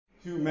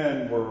Two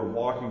men were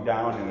walking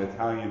down an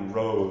Italian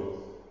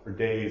road for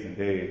days and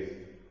days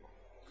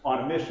on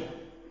a mission.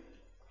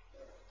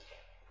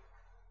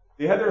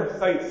 They had their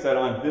sights set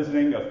on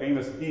visiting a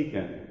famous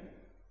deacon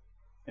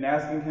and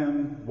asking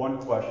him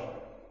one question.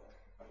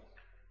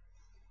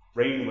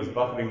 Rain was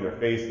buffeting their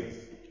faces.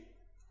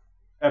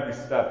 Every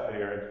step they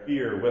had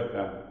fear with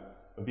them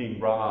of being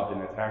robbed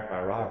and attacked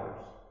by robbers.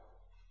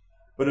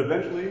 But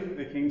eventually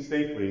they came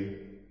safely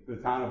to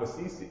the town of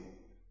Assisi.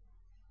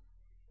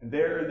 And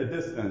there in the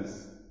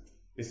distance,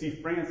 they see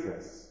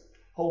Francis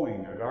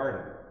hoeing a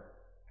garden.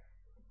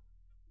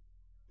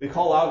 They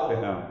call out to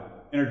him,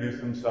 introduce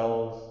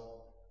themselves,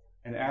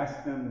 and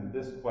ask him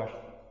this question.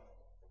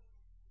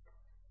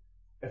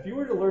 If you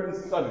were to learn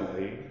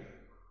suddenly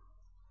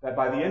that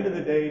by the end of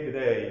the day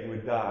today you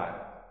would die,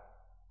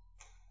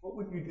 what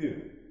would you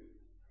do?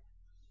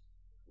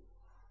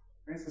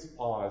 Francis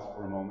paused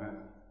for a moment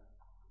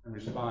and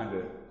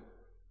responded,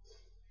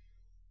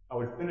 I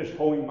would finish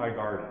hoeing my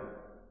garden.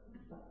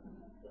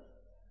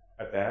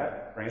 At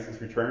that, Francis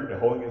returned to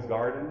hoeing his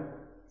garden,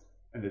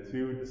 and the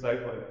two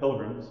disciple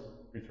pilgrims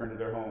returned to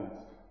their homes.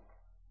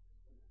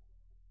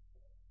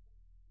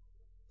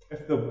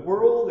 If the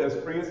world as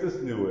Francis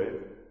knew it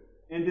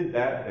ended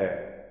that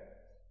day,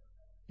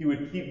 he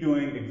would keep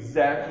doing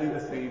exactly the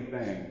same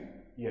thing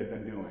he had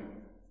been doing.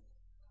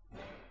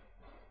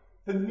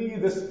 To me,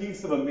 this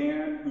speaks of a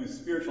man whose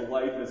spiritual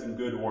life is in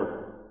good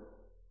order.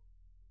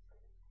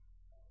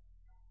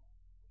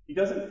 He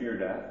doesn't fear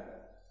death.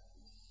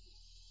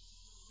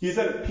 He is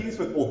at peace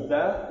with both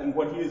death and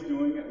what he is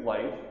doing at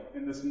life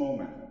in this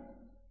moment.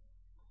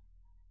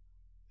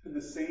 Could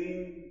the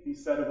same be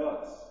said of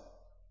us?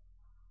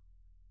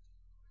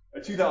 A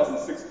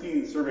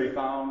 2016 survey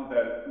found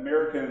that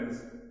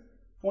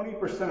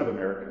 20% of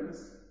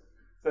Americans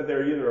said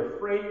they're either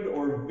afraid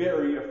or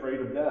very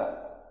afraid of death.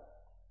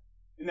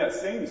 In that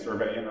same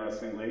survey,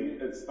 interestingly,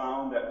 it's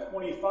found that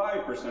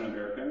 25% of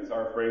Americans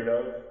are afraid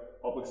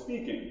of public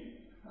speaking.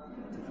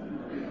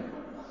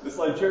 It's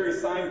like Jerry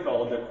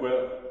Seinfeld to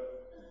quip,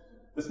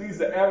 this means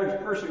the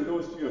average person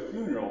goes to a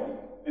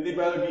funeral and they'd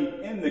rather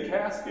be in the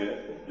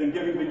casket than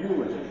giving the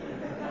eulogy.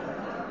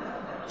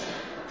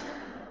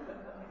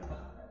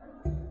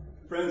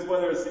 Friends,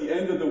 whether it's the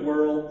end of the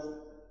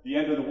world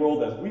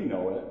as we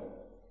know it,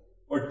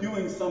 or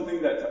doing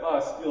something that to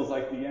us feels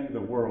like the end of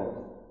the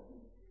world,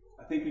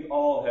 I think we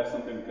all have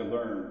something we could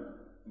learn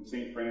from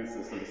St.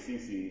 Francis of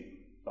Assisi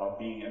about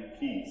being at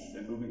peace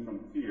and moving from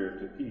fear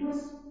to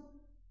peace.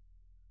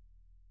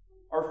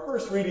 Our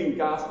first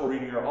gospel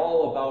reading, are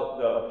all about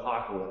the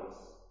apocalypse,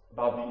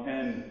 about the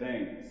end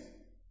things.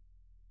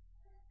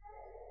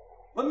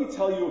 Let me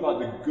tell you about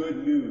the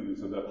good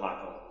news of the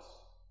apocalypse.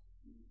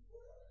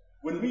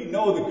 When we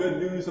know the good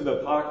news of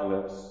the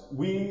apocalypse,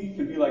 we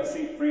can be like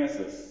St.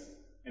 Francis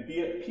and be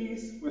at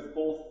peace with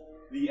both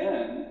the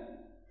end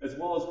as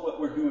well as what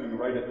we're doing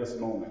right at this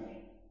moment,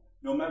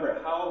 no matter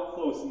how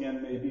close the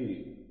end may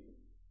be.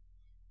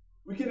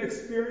 We can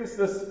experience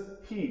this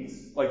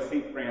peace like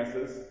St.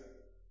 Francis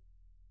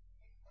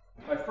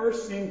by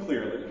first seeing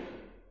clearly,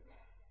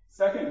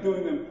 second,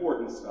 doing the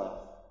important stuff,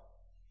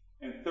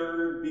 and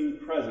third, being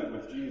present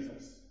with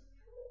Jesus.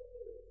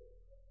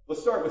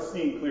 Let's start with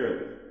seeing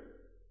clearly.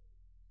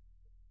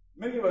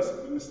 Many of us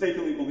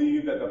mistakenly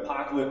believe that the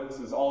apocalypse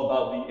is all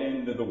about the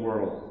end of the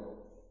world,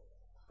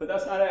 but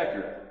that's not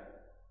accurate.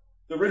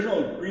 The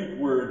original Greek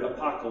word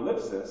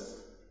apocalypsis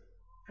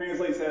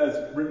translates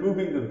as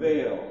removing the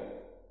veil,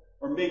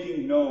 or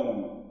making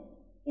known,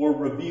 or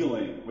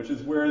revealing, which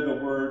is where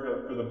the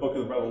word for the book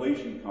of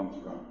Revelation comes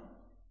from.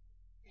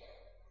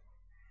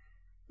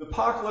 The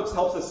apocalypse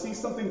helps us see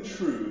something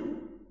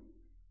true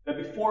that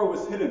before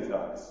was hidden to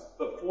us,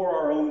 but for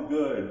our own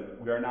good,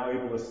 we are now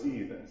able to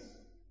see this.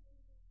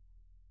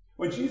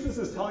 When Jesus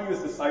is telling his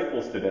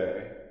disciples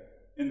today,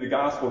 in the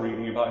gospel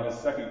reading about his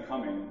second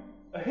coming,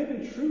 a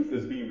hidden truth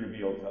is being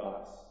revealed to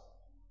us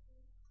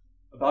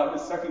about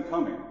his second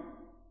coming.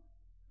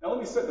 Now let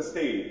me set the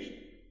stage.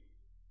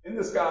 In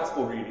this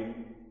gospel reading,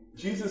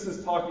 Jesus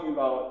is talking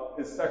about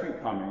his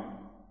second coming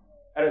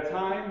at a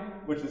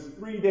time which is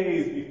 3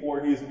 days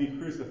before he is to be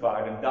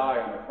crucified and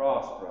die on the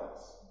cross for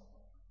us.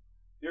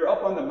 They're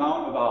up on the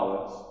Mount of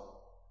Olives,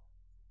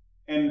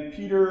 and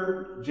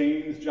Peter,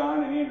 James,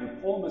 John, and Andrew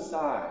pull him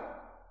aside.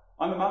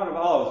 On the Mount of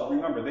Olives,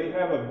 remember, they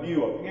have a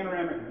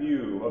panoramic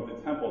view of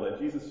the temple that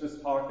Jesus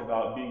just talked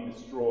about being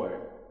destroyed.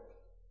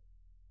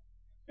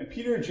 And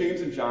Peter,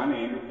 James, and John,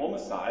 and Andrew pull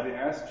him aside and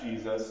ask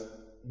Jesus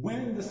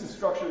when this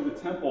destruction of the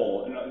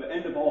temple and the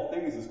end of all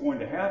things is going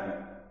to happen.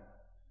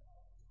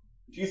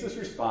 Jesus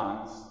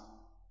responds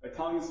by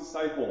telling his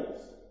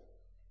disciples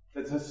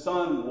that the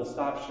sun will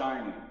stop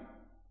shining,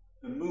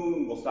 the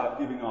moon will stop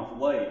giving off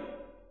light,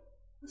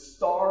 the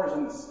stars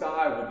in the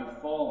sky will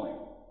be falling,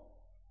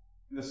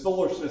 and the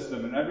solar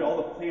system and all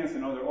the planets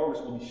in other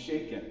orbits will be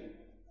shaken.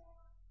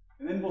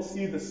 And then we'll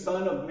see the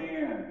Son of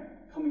Man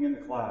coming in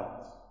the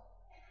clouds.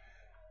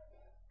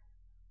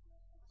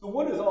 So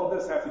what does all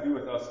this have to do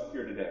with us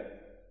here today?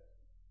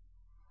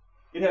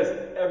 It has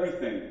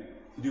everything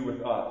to do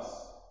with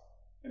us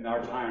in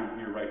our time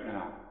here right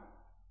now.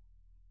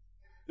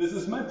 This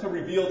is meant to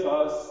reveal to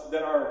us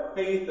that our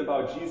faith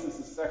about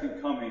Jesus'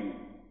 second coming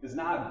is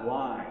not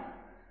blind.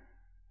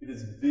 It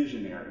is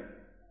visionary.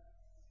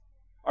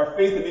 Our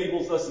faith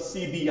enables us to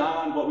see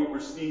beyond what we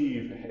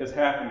perceive as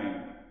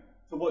happening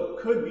to what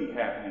could be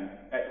happening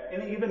at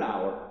any given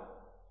hour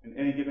and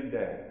any given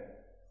day.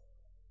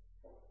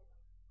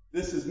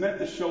 This is meant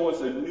to show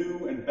us a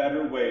new and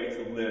better way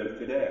to live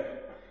today.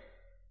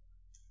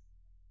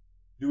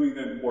 Doing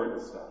the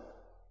important stuff.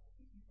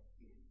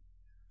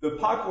 The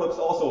apocalypse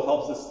also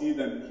helps us see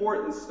the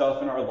important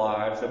stuff in our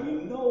lives that we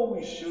know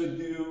we should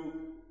do,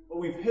 but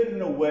we've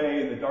hidden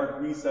away in the dark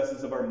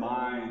recesses of our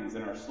minds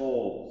and our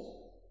souls.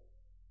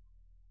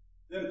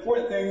 The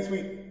important things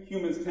we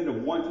humans tend to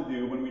want to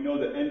do when we know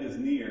the end is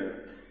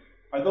near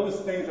are those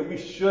things that we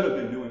should have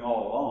been doing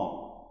all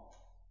along.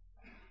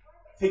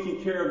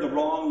 Taking care of the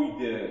wrong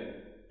we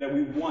did that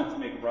we want to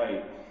make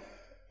right.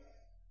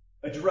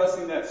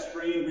 Addressing that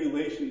strained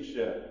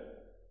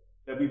relationship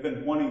that we've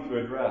been wanting to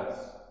address.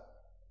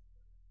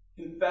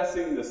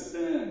 Confessing the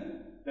sin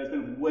that's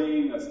been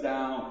weighing us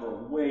down for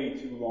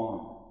way too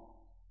long.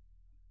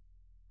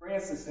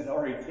 Francis had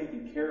already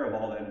taken care of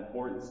all that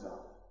important stuff.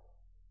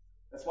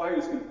 That's why he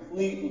was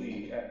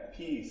completely at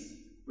peace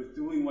with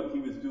doing what he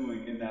was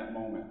doing in that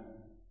moment.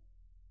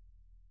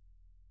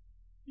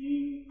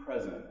 Being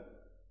present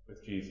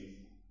with Jesus.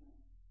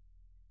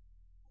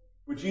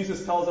 When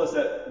Jesus tells us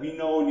that we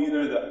know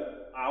neither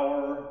the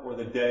hour or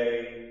the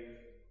day,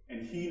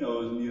 and he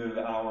knows neither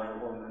the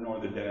hour nor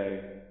the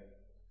day,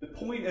 the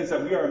point is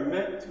that we are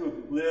meant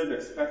to live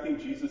expecting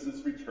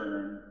Jesus'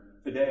 return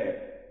today.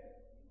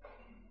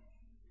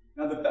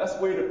 Now, the best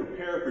way to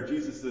prepare for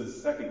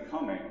Jesus' second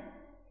coming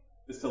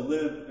is to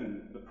live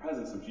in the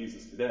presence of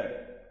Jesus today.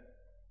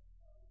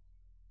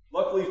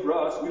 Luckily for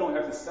us, we don't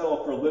have to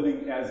settle for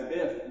living as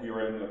if we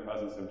were in the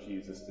presence of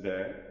Jesus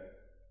today.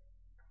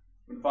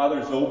 When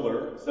Father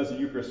Zobler says the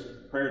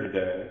Eucharist prayer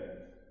today,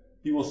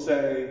 he will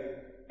say,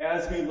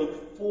 as we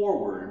look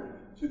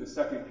forward to his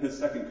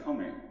second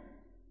coming,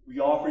 we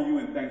offer you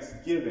in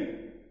thanksgiving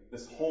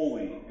this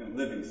holy and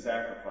living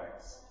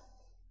sacrifice.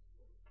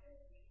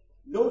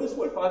 Notice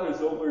what Father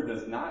Zobler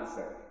does not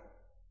say.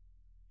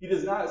 He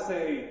does not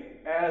say,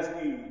 as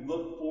we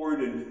look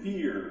forward in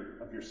fear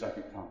of your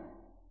second coming.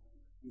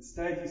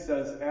 Instead, he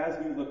says, as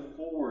we look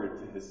forward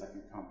to his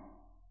second coming.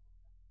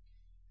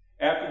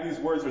 After these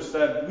words are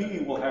said, we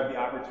will have the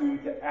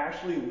opportunity to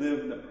actually live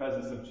in the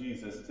presence of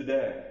Jesus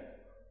today.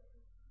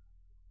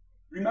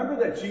 Remember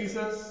that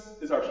Jesus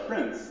is our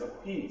Prince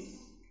of Peace.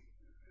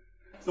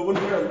 So when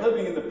we are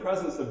living in the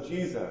presence of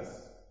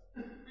Jesus,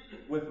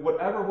 with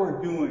whatever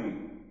we're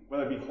doing,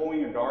 whether it be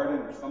hoeing a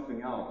garden or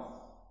something else,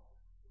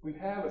 we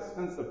have a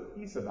sense of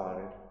peace about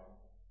it.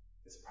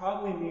 This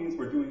probably means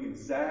we're doing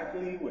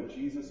exactly what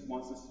Jesus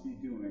wants us to be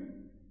doing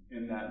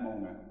in that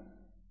moment.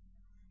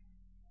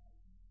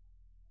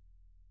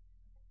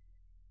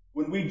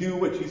 When we do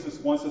what Jesus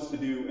wants us to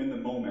do in the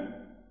moment,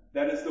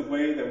 that is the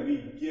way that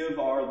we give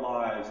our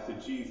lives to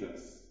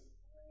Jesus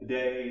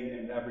today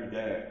and every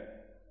day.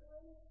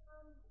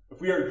 If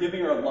we are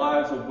giving our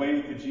lives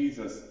away to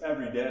Jesus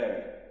every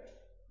day,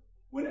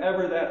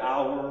 whenever that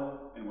hour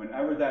and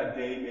whenever that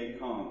day may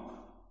come,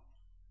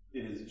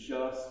 it is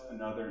just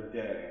another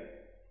day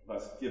of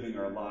us giving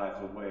our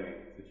lives away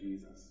to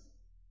Jesus.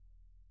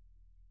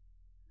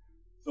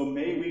 So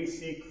may we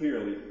see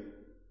clearly,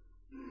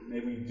 may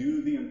we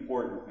do the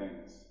important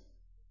things,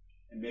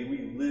 and may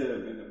we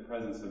live in the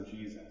presence of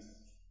Jesus.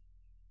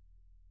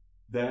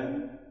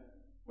 Then,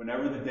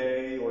 whenever the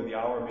day or the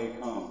hour may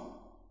come,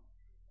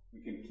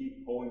 we can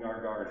keep hoeing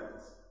our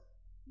gardens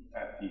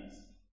at peace.